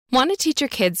Want to teach your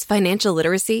kids financial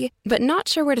literacy, but not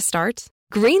sure where to start?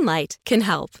 Greenlight can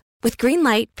help. With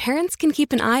Greenlight, parents can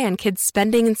keep an eye on kids'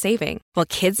 spending and saving, while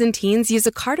kids and teens use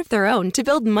a card of their own to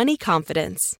build money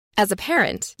confidence. As a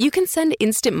parent, you can send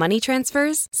instant money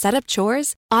transfers, set up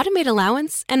chores, automate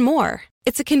allowance, and more.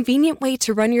 It's a convenient way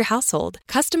to run your household,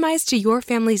 customized to your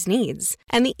family's needs,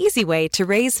 and the easy way to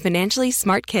raise financially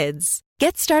smart kids.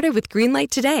 Get started with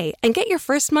Greenlight today and get your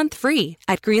first month free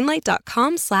at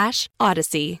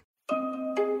greenlight.com/Odyssey.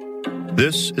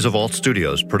 This is a Vault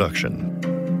Studios production.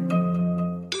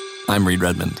 I'm Reed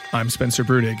Redmond. I'm Spencer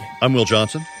Brudig. I'm Will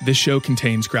Johnson. This show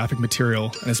contains graphic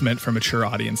material and is meant for mature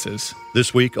audiences.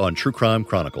 This week on True Crime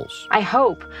Chronicles. I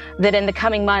hope that in the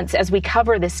coming months, as we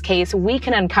cover this case, we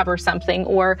can uncover something,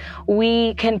 or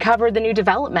we can cover the new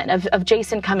development of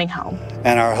Jason coming home.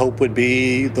 And our hope would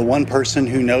be the one person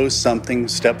who knows something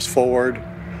steps forward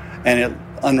and it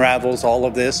unravels all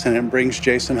of this and it brings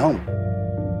Jason home.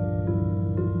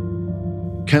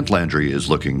 Kent Landry is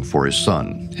looking for his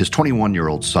son, his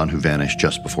 21-year-old son who vanished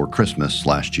just before Christmas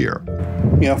last year.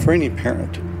 You know, for any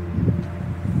parent,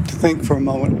 to think for a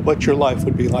moment what your life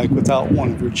would be like without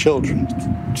one of your children.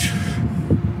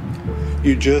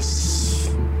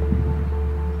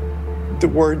 The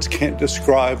words can't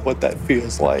describe what that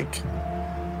feels like.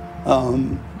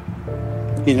 You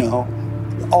know,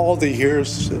 all the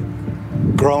years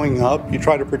growing up, you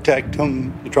try to protect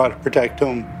them.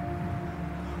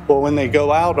 Well, when they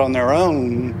go out on their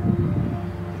own,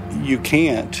 you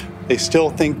can't. They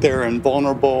still think they're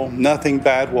invulnerable. Nothing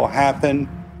bad will happen.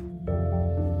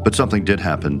 But something did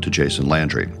happen to Jason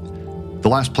Landry. The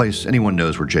last place anyone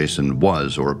knows where Jason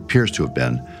was, or appears to have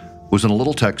been, was in a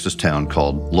little Texas town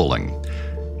called Luling.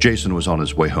 Jason was on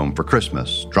his way home for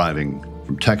Christmas, driving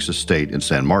from Texas State in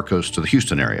San Marcos to the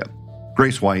Houston area.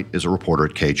 Grace White is a reporter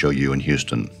at KHOU in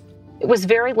Houston. It was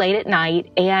very late at night,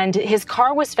 and his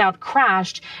car was found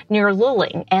crashed near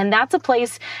Luling. And that's a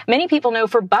place many people know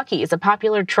for Buc-ee's, a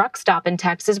popular truck stop in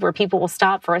Texas where people will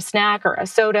stop for a snack or a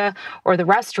soda or the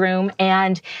restroom.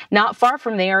 And not far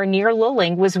from there, near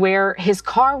Luling, was where his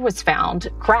car was found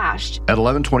crashed. At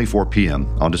 11:24 p.m.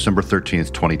 on December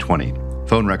 13th, 2020,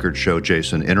 phone records show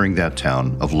Jason entering that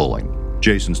town of Luling.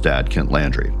 Jason's dad, Kent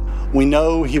Landry. We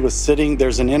know he was sitting,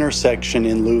 there's an intersection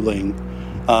in Luling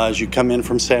as you come in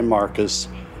from San Marcos,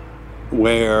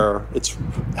 where it's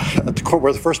at the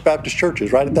where the First Baptist Church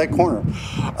is, right at that corner.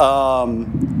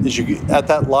 At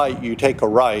that light, you take a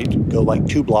right, go like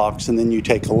 2 blocks, and then you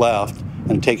take a left,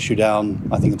 and it takes you down,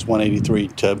 I think it's 183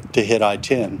 to hit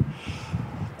I-10.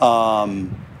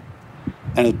 And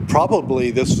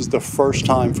this was the first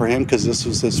time for him, because this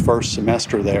was his first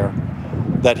semester there,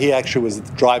 that he actually was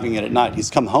driving it at night.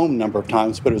 He's come home a number of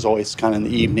times, but it was always kind of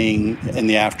in the evening, in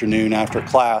the afternoon after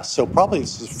class. So probably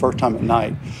this is the first time at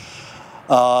night.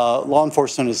 Law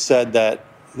enforcement has said that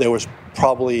there was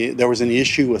an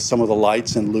issue with some of the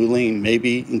lights in Luling,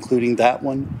 maybe including that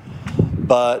one.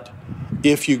 But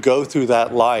if you go through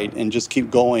that light and just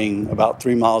keep going, about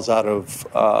 3 miles out of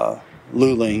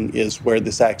Luling is where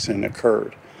this accident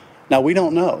occurred. Now, we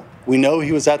don't know. We know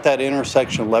he was at that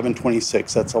intersection,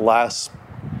 1126. That's the last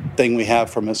thing we have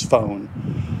from his phone.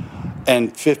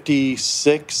 And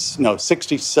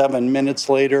 67 minutes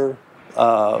later,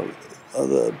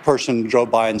 the person drove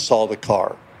by and saw the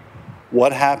car.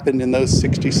 What happened in those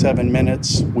 67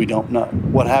 minutes? We don't know.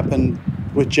 What happened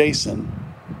with Jason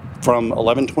from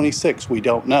 1126? We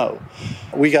don't know.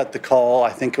 We got the call, I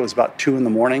think it was about 2 in the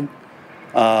morning.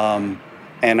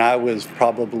 And I was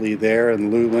probably there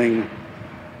in Luling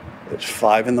at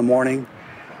 5 in the morning.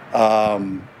 I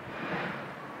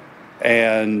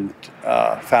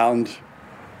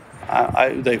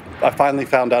finally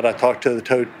found out. I talked to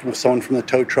someone from the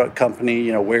tow truck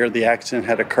company, where the accident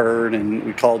had occurred, and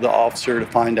we called the officer to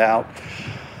find out.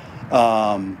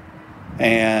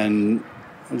 And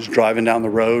I was driving down the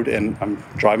road, and I'm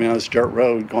driving on this dirt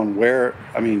road going, where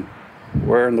in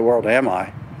the world am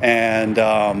I? And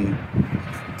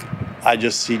I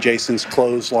just see Jason's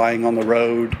clothes lying on the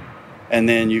road, and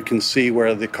then you can see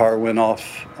where the car went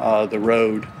off the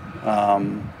road, a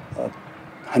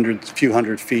few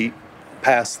hundred feet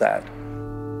past that.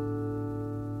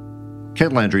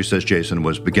 Kent Landry says Jason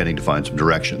was beginning to find some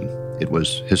direction. It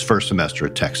was his first semester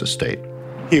at Texas State.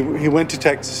 He went to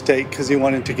Texas State because he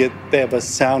wanted to they have a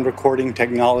sound recording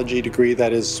technology degree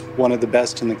that is one of the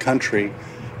best in the country.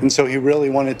 And so he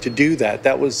really wanted to do that.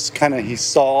 That was he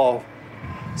saw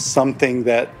something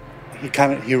that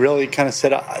he really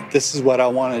said, this is what I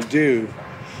want to do.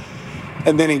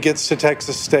 And then he gets to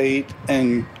Texas State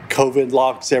and COVID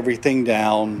locks everything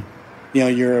down.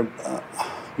 You're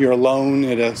you're alone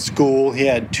at a school. He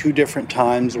had 2 different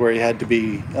times where he had to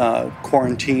be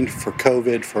quarantined for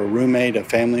COVID for a roommate, a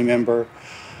family member.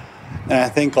 And I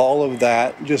think all of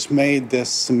that just made this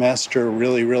semester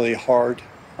really, really hard,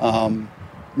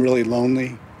 really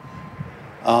lonely.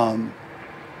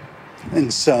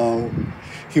 And so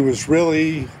he was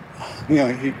really,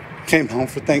 he came home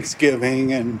for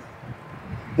Thanksgiving, and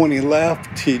when he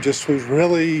left, he just was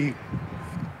really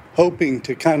hoping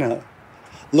to kind of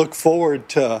look forward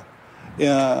to,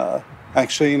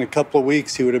 actually in a couple of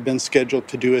weeks, he would have been scheduled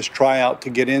to do his tryout to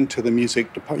get into the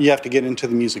music department. You have to get into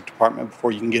the music department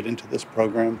before you can get into this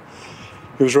program.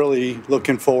 He was really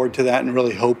looking forward to that and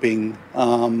really hoping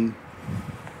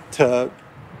that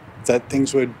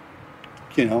things would,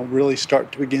 really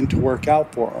start to begin to work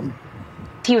out for him.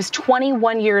 He was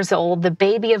 21 years old, the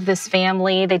baby of this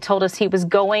family. They told us he was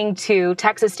going to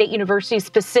Texas State University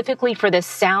specifically for this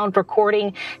sound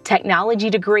recording technology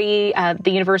degree.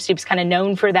 The university was kind of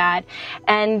known for that.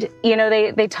 And,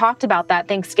 they talked about that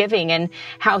Thanksgiving and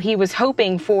how he was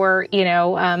hoping for,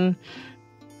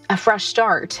 a fresh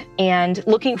start and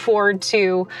looking forward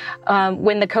to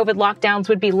when the COVID lockdowns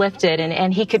would be lifted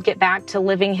and he could get back to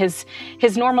living his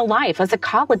normal life as a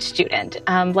college student,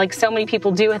 like so many people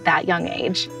do at that young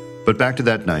age. But back to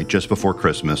that night just before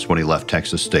Christmas when he left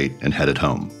Texas State and headed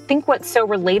home. I think what's so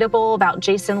relatable about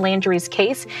Jason Landry's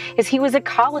case is he was a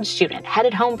college student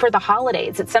headed home for the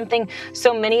holidays. It's something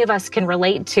so many of us can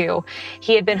relate to.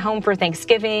 He had been home for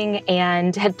Thanksgiving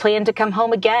and had planned to come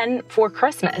home again for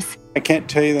Christmas. I can't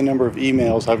tell you the number of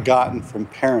emails I've gotten from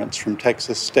parents from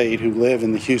Texas State who live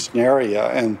in the Houston area,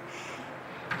 and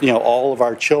all of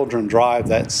our children drive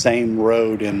that same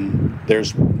road, and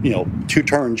there's 2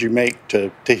 turns you make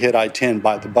to hit I-10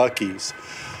 by the Buc-ee's.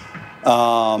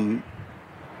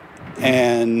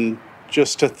 And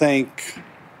just to think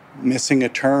missing a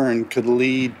turn could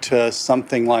lead to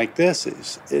something like this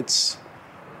it's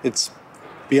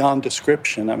beyond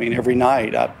description. I mean, every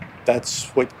night that's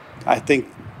what I think.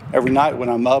 Every night when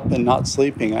I'm up and not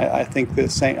sleeping, I think the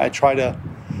same. I try to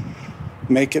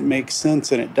make it make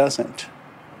sense, and it doesn't.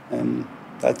 And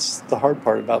that's the hard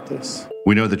part about this.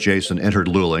 We know that Jason entered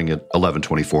Luling at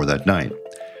 11:24 that night.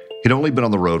 He'd only been on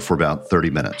the road for about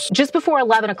 30 minutes. Just before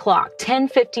 11 o'clock,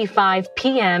 10:55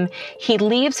 p.m., he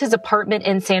leaves his apartment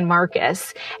in San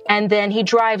Marcos, and then he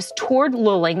drives toward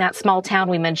Luling, that small town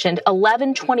we mentioned.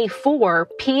 11:24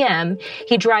 p.m.,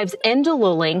 he drives into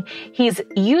Luling. He's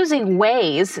using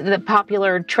Waze, the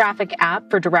popular traffic app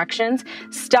for directions,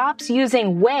 stops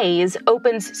using Waze,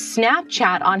 opens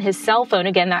Snapchat on his cell phone.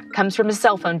 Again, that comes from his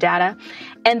cell phone data.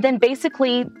 And then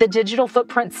basically the digital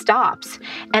footprint stops.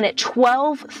 And at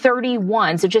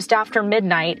 12:31, so just after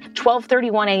midnight,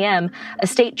 12:31 a.m., a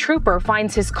state trooper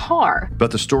finds his car.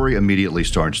 But the story immediately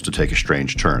starts to take a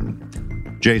strange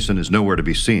turn. Jason is nowhere to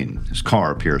be seen. His car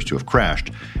appears to have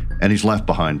crashed, and he's left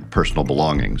behind personal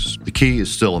belongings. The key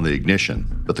is still in the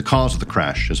ignition, but the cause of the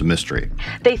crash is a mystery.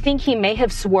 They think he may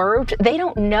have swerved. They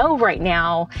don't know right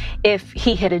now if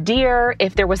he hit a deer,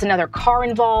 if there was another car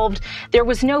involved. There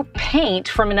was no paint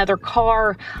from another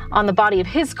car on the body of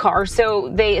his car,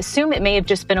 so they assume it may have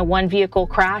just been a one-vehicle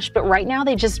crash, but right now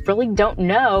they just really don't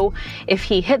know if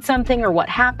he hit something or what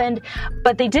happened.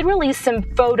 But they did release some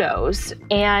photos,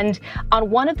 and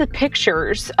on one of the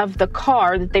pictures of the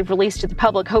car that they've released to the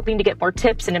public, hoping to get more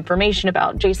tips and information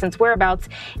about Jason's whereabouts,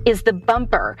 is the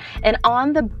bumper. And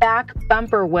on the back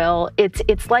bumper, Will,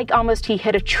 it's like almost he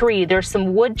hit a tree. There's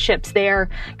some wood chips there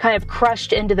kind of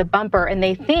crushed into the bumper, and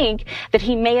they think that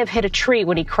he may have hit a tree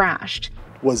when he crashed.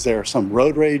 Was there some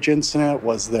road rage incident?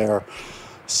 Was there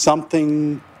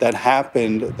something that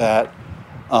happened that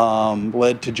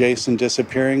led to Jason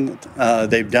disappearing?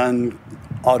 They've done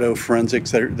auto forensics.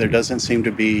 There doesn't seem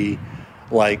to be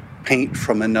paint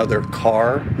from another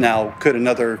car. Now, could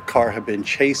another car have been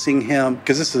chasing him?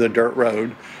 Because this is a dirt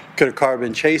road. Could a car have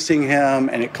been chasing him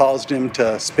and it caused him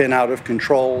to spin out of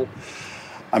control?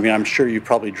 I mean, I'm sure you've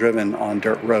probably driven on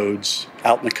dirt roads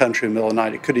out in the country in the middle of the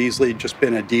night. It could easily just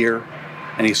been a deer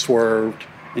and he swerved,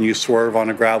 and you swerve on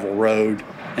a gravel road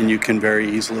and you can very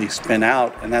easily spin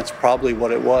out, and that's probably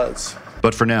what it was.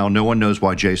 But for now, no one knows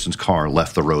why Jason's car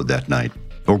left the road that night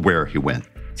or where he went.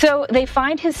 So they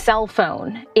find his cell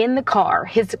phone in the car,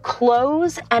 his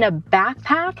clothes and a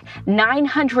backpack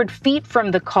 900 feet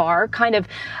from the car, kind of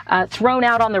thrown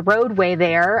out on the roadway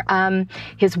there,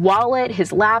 his wallet,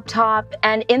 his laptop,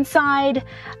 and inside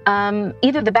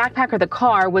either the backpack or the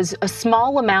car was a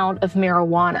small amount of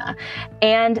marijuana.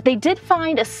 And they did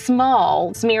find a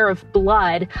small smear of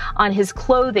blood on his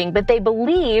clothing, but they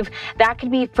believe that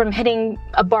could be from hitting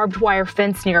a barbed wire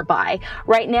fence nearby.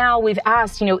 Right now, we've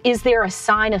asked, is there a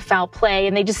sign sign of foul play.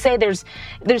 And they just say there's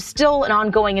still an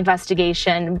ongoing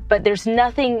investigation, but there's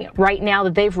nothing right now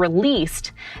that they've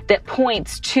released that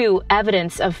points to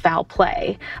evidence of foul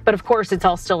play. But of course, it's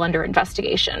all still under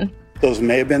investigation. Those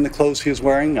may have been the clothes he was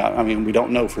wearing. I mean, we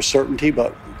don't know for certainty,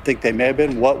 but I think they may have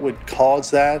been. What would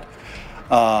cause that?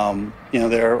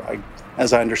 There,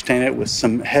 as I understand it, with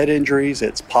some head injuries,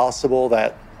 it's possible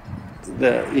that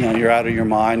you're out of your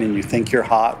mind and you think you're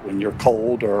hot when you're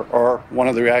cold, or one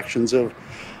of the reactions of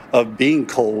being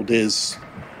cold is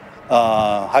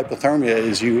hypothermia,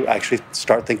 is you actually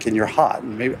start thinking you're hot.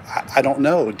 And maybe, I don't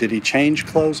know, did he change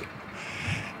clothes?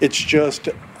 It's just,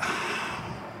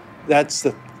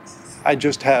 I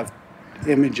just have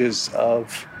images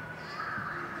of,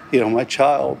 my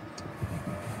child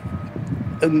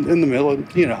in the middle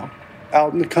of,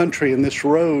 out in the country in this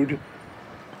road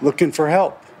looking for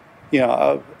help.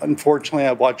 Unfortunately,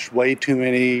 I've watched way too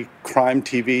many crime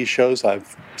TV shows.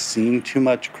 I've seen too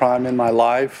much crime in my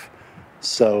life.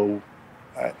 So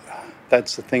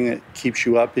that's the thing that keeps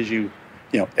you up, is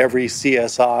every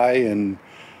CSI and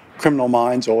Criminal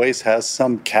Minds always has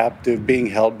some captive being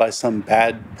held by some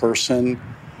bad person.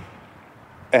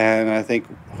 And I think,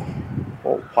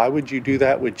 well, why would you do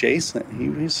that with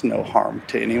Jason? He's no harm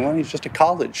to anyone. He's just a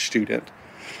college student.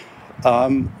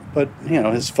 But,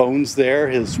 his phone's there,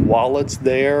 his wallet's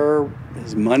there,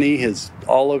 his money,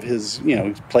 all of his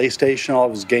PlayStation, all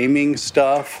of his gaming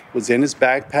stuff was in his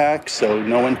backpack. So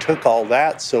no one took all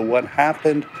that. So what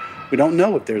happened? We don't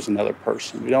know if there's another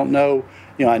person. We don't know.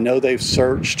 I know they've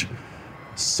searched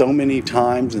so many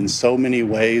times in so many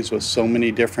ways with so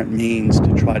many different means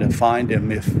to try to find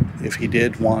him if he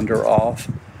did wander off.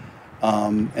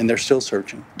 And they're still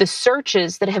searching. The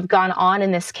searches that have gone on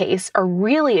in this case are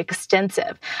really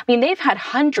extensive. I mean, they've had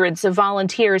hundreds of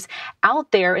volunteers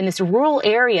out there in this rural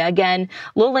area. Again,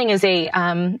 Luling is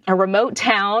a remote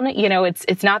town.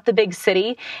 It's not the big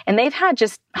city, and they've had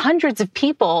just hundreds of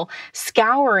people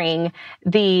scouring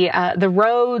the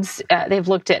roads. They've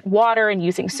looked at water and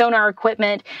using sonar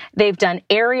equipment. They've done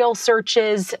aerial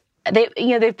searches.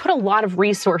 They've put a lot of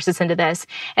resources into this.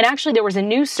 And actually, there was a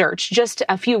new search just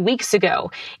a few weeks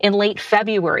ago in late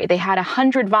February. They had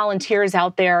 100 volunteers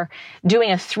out there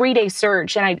doing a 3-day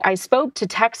search. And I spoke to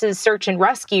Texas Search and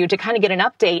Rescue to kind of get an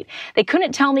update. They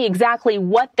couldn't tell me exactly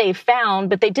what they found,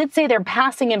 but they did say they're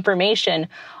passing information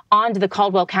on to the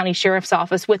Caldwell County Sheriff's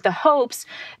Office with the hopes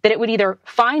that it would either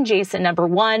find Jason, number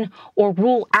one, or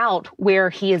rule out where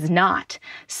he is not.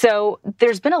 So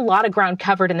there's been a lot of ground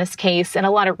covered in this case and a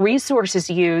lot of resources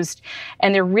used,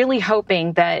 and they're really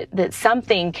hoping that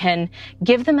something can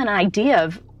give them an idea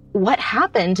of what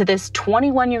happened to this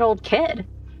 21-year-old kid.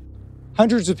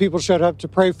 Hundreds of people showed up to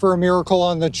pray for a miracle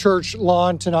on the church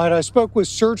lawn tonight. I spoke with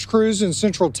search crews in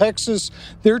Central Texas.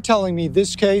 They're telling me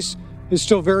this case is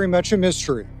still very much a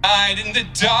mystery. Hide in the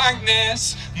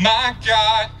darkness, my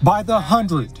God. By the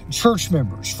 100, church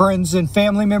members, friends, and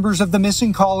family members of the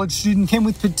missing college student came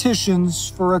with petitions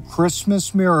for a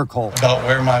Christmas miracle. About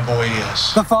where my boy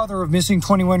is. The father of missing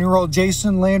 21-year-old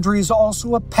Jason Landry is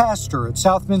also a pastor at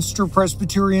Southminster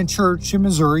Presbyterian Church in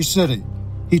Missouri City.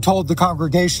 He told the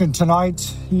congregation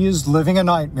tonight he is living a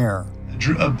nightmare.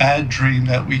 A bad dream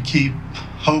that we keep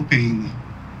hoping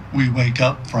we wake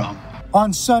up from.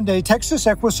 On Sunday, Texas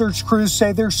EquiSearch crews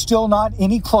say they're still not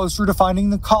any closer to finding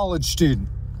the college student.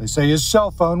 They say his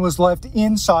cell phone was left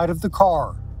inside of the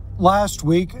car. Last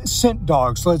week, scent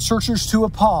dogs led searchers to a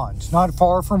pond not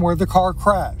far from where the car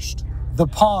crashed. The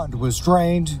pond was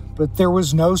drained, but there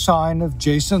was no sign of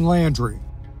Jason Landry.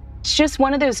 It's just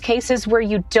one of those cases where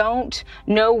you don't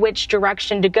know which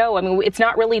direction to go. I mean, it's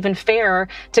not really even fair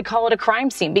to call it a crime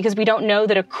scene because we don't know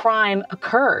that a crime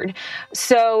occurred.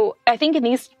 So I think in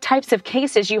these types of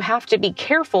cases, you have to be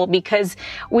careful because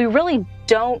we really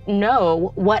don't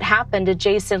know what happened to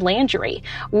Jason Landry.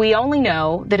 We only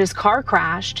know that his car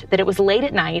crashed, that it was late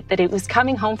at night, that it was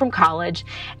coming home from college,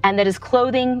 and that his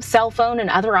clothing, cell phone, and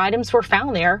other items were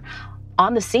found there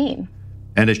on the scene.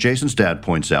 And as Jason's dad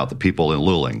points out, the people in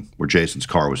Luling, where Jason's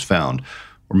car was found,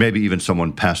 or maybe even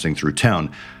someone passing through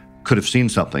town, could have seen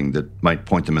something that might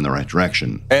point them in the right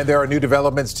direction. And there are new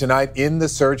developments tonight in the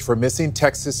search for missing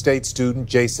Texas State student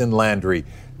Jason Landry.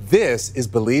 This is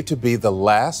believed to be the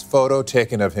last photo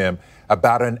taken of him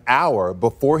about an hour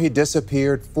before he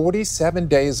disappeared 47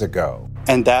 days ago.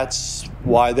 And that's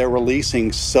why they're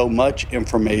releasing so much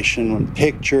information and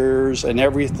pictures and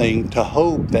everything to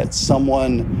hope that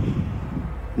someone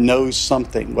knows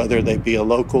something, whether they be a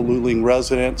local Luling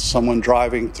resident, someone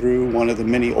driving through, one of the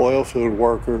many oil field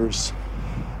workers,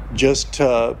 just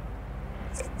to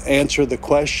answer the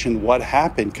question, what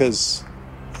happened? Because,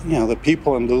 the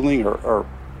people in Luling are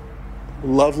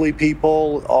lovely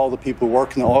people, all the people who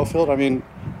work in the oil field. I mean,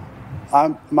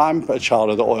 I'm a child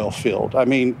of the oil field. I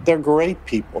mean, they're great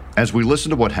people. As we listen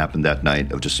to what happened that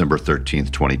night of December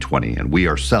 13th, 2020, and we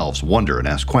ourselves wonder and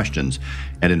ask questions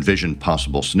and envision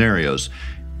possible scenarios,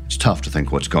 it's tough to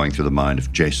think what's going through the mind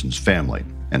of Jason's family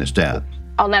and his dad.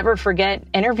 I'll never forget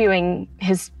interviewing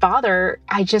his father.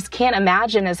 I just can't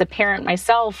imagine as a parent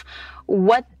myself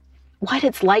what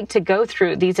it's like to go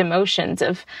through these emotions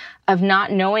of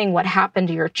not knowing what happened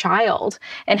to your child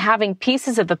and having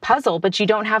pieces of the puzzle, but you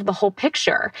don't have the whole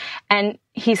picture. And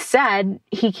he said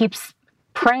he keeps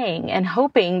praying and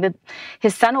hoping that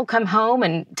his son will come home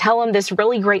and tell him this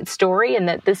really great story and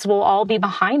that this will all be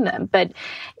behind them. But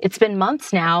it's been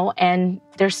months now, and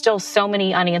there's still so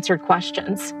many unanswered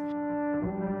questions.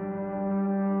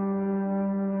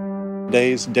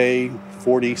 Today's day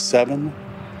 47,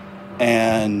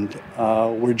 and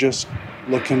we're just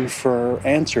looking for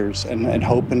answers and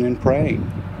hoping and praying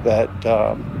that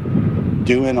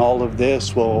doing all of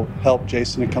this will help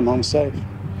Jason to come home safe.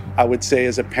 I would say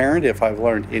as a parent, if I've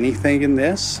learned anything in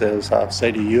this, as I'll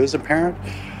say to you as a parent,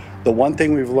 the one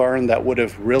thing we've learned that would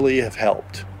have really have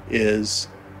helped is,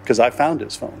 because I found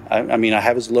his phone. I mean, I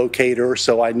have his locator,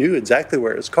 so I knew exactly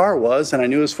where his car was, and I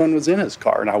knew his phone was in his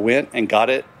car. And I went and got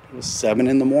it. It was 7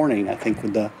 a.m, I think,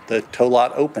 when the tow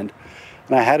lot opened.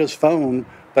 And I had his phone,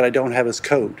 but I don't have his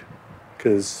code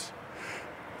because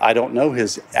I don't know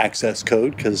his access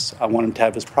code because I want him to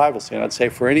have his privacy. And I'd say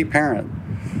for any parent,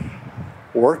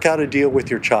 work out a deal with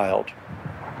your child.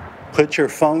 Put your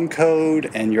phone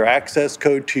code and your access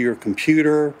code to your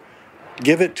computer.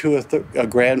 Give it to a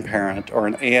grandparent or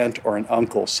an aunt or an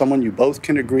uncle, someone you both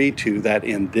can agree to that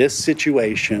in this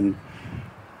situation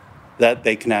that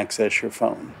they can access your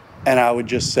phone. And I would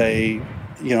just say,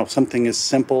 something as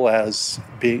simple as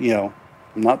being,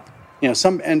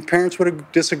 and parents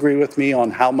would disagree with me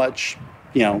on how much,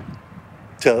 to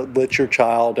let your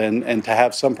child and to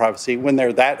have some privacy. When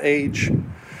they're that age,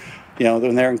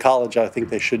 when they're in college, I think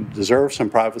they should deserve some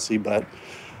privacy, but,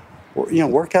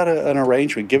 work out an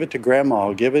arrangement. Give it to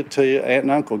grandma, give it to aunt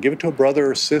and uncle, give it to a brother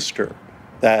or sister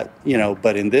that,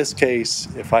 but in this case,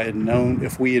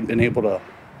 if we had been able to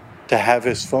have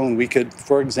his phone, we could,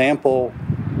 for example,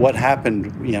 what happened,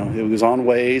 it was on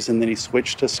Waze and then he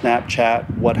switched to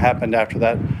Snapchat. What happened after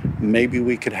that? Maybe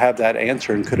we could have that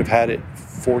answer and could have had it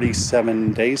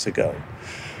 47 days ago.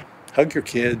 Hug your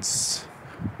kids,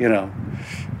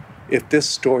 if this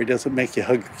story doesn't make you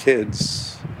hug your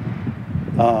kids,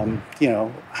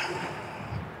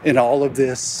 in all of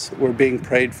this, we're being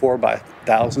prayed for by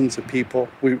thousands of people.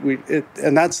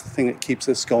 And that's the thing that keeps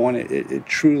us going. It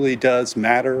truly does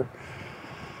matter.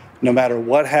 No matter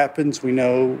what happens, we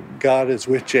know God is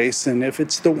with Jason. If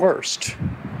it's the worst,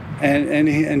 and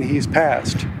he's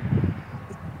passed,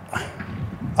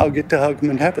 I'll get to hug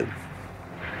him in heaven.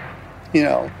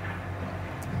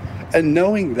 And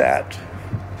knowing that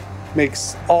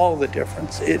makes all the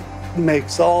difference. It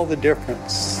makes all the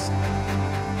difference.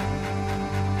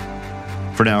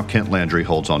 For now, Kent Landry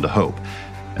holds on to hope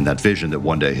and that vision that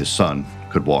one day his son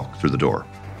could walk through the door.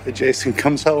 That Jason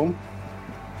comes home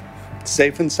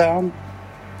safe and sound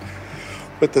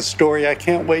with the story I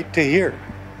can't wait to hear.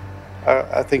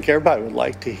 I think everybody would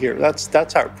like to hear.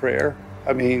 That's our prayer.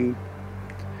 I mean,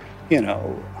 we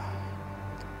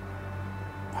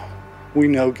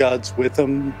know God's with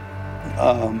him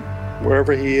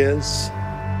wherever he is.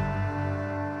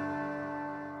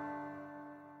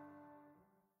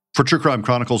 For True Crime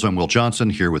Chronicles, I'm Will Johnson,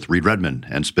 here with Reed Redmond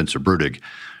and Spencer Brudig.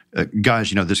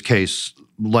 Guys, this case,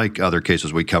 like other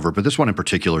cases we cover, but this one in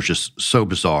particular is just so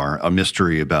bizarre, a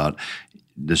mystery about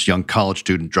this young college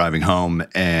student driving home,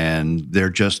 and there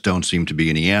just don't seem to be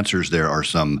any answers. There are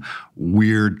some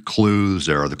weird clues.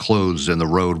 There are the clothes in the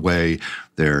roadway.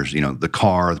 There's, the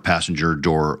car, the passenger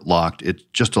door locked. It's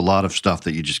just a lot of stuff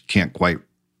that you just can't quite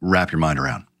wrap your mind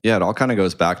around. Yeah, it all kind of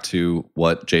goes back to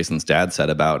what Jason's dad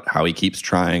said about how he keeps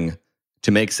trying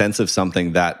to make sense of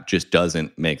something that just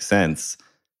doesn't make sense.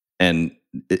 And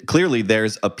clearly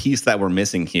there's a piece that we're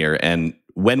missing here. And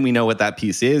when we know what that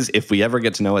piece is, if we ever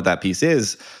get to know what that piece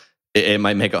is, it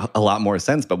might make a lot more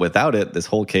sense. But without it, this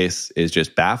whole case is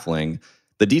just baffling.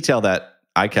 The detail that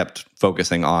I kept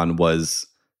focusing on was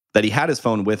that he had his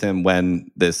phone with him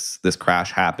when this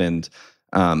crash happened.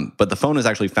 But the phone was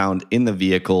actually found in the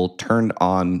vehicle, turned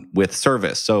on with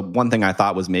service. So one thing I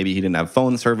thought was maybe he didn't have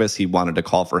phone service. He wanted to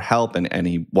call for help and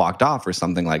he walked off or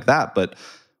something like that. But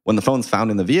when the phone's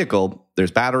found in the vehicle,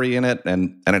 there's battery in it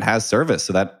and it has service.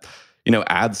 So that,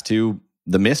 adds to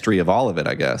the mystery of all of it,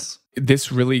 I guess.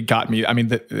 This really got me. I mean,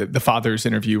 the father's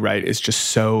interview, right, is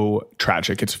just so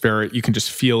tragic. It's you can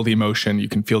just feel the emotion. You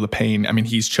can feel the pain. I mean,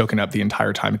 he's choking up the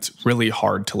entire time. It's really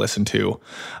hard to listen to.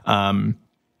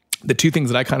 The two things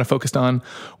that I kind of focused on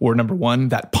were, number one,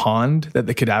 that pond that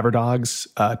the cadaver dogs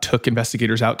took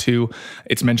investigators out to.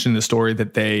 It's mentioned in the story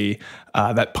that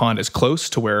that pond is close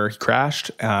to where he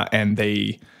crashed, and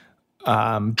they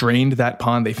drained that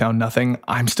pond. They found nothing.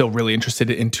 I'm still really interested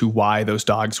into why those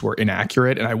dogs were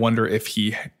inaccurate, and I wonder if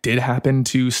he did happen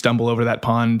to stumble over that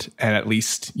pond and at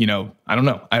least, I don't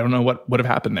know. I don't know what would have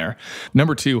happened there.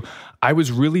 Number two, I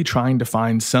was really trying to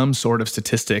find some sort of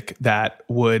statistic that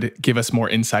would give us more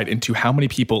insight into how many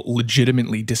people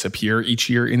legitimately disappear each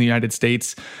year in the United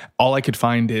States. All I could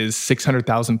find is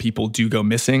 600,000 people do go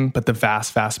missing, but the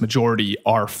vast, vast majority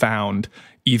are found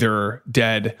either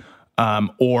dead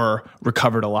or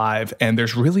recovered alive. And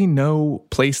there's really no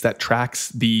place that tracks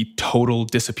the total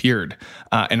disappeared.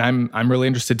 And I'm really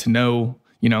interested to know,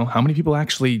 how many people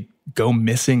actually go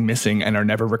missing and are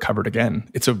never recovered again.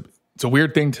 It's a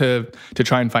weird thing to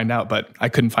try and find out, but I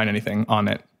couldn't find anything on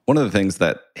it. One of the things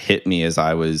that hit me as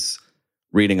I was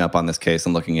reading up on this case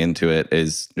and looking into it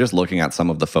is just looking at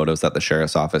some of the photos that the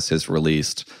sheriff's office has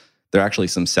released. There are actually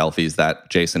some selfies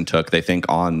that Jason took, they think,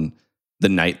 on the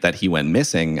night that he went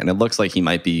missing. And it looks like he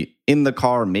might be in the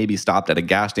car, maybe stopped at a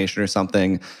gas station or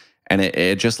something. And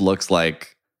it just looks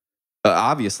like,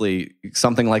 obviously,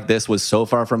 something like this was so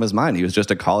far from his mind. He was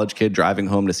just a college kid driving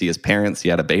home to see his parents. He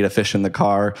had a beta fish in the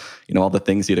car, all the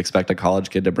things you'd expect a college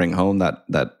kid to bring home,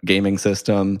 that gaming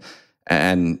system.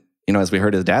 And, as we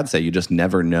heard his dad say, you just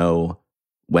never know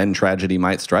when tragedy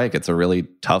might strike. It's a really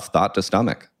tough thought to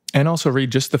stomach. And also,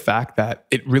 Reed, just the fact that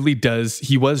it really does,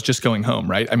 he was just going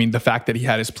home, right? I mean, the fact that he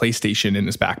had his PlayStation in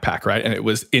his backpack, right? And it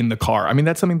was in the car. I mean,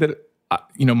 that's something that,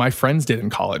 my friends did in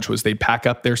college, was they'd pack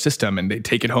up their system and they'd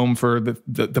take it home for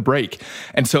the break.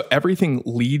 And so everything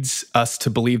leads us to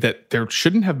believe that there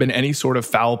shouldn't have been any sort of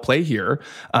foul play here.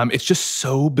 It's just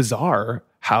so bizarre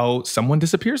how someone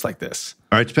disappears like this.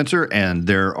 All right, Spencer, and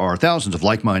there are thousands of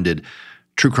like-minded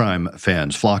true crime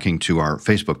fans flocking to our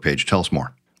Facebook page. Tell us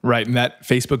more. Right, and that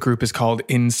Facebook group is called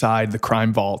Inside the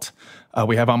Crime Vault.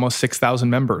 We have almost 6,000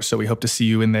 members, so we hope to see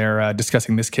you in there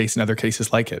discussing this case and other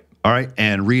cases like it. All right,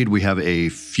 and Reed, we have a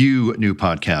few new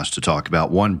podcasts to talk about,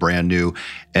 one brand new,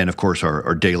 and of course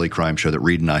our daily crime show that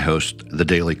Reed and I host, The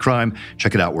Daily Crime.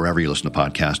 Check it out wherever you listen to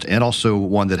podcasts, and also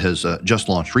one that has just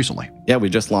launched recently. Yeah, we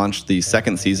just launched the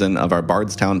second season of our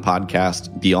Bardstown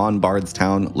podcast, Beyond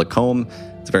Bardstown, Lacombe.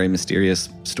 It's a very mysterious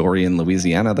story in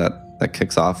Louisiana that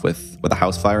kicks off with a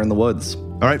house fire in the woods.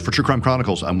 All right, for True Crime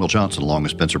Chronicles, I'm Will Johnson, along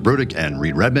with Spencer Brudig and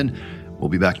Reed Redman. We'll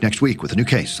be back next week with a new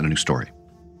case and a new story.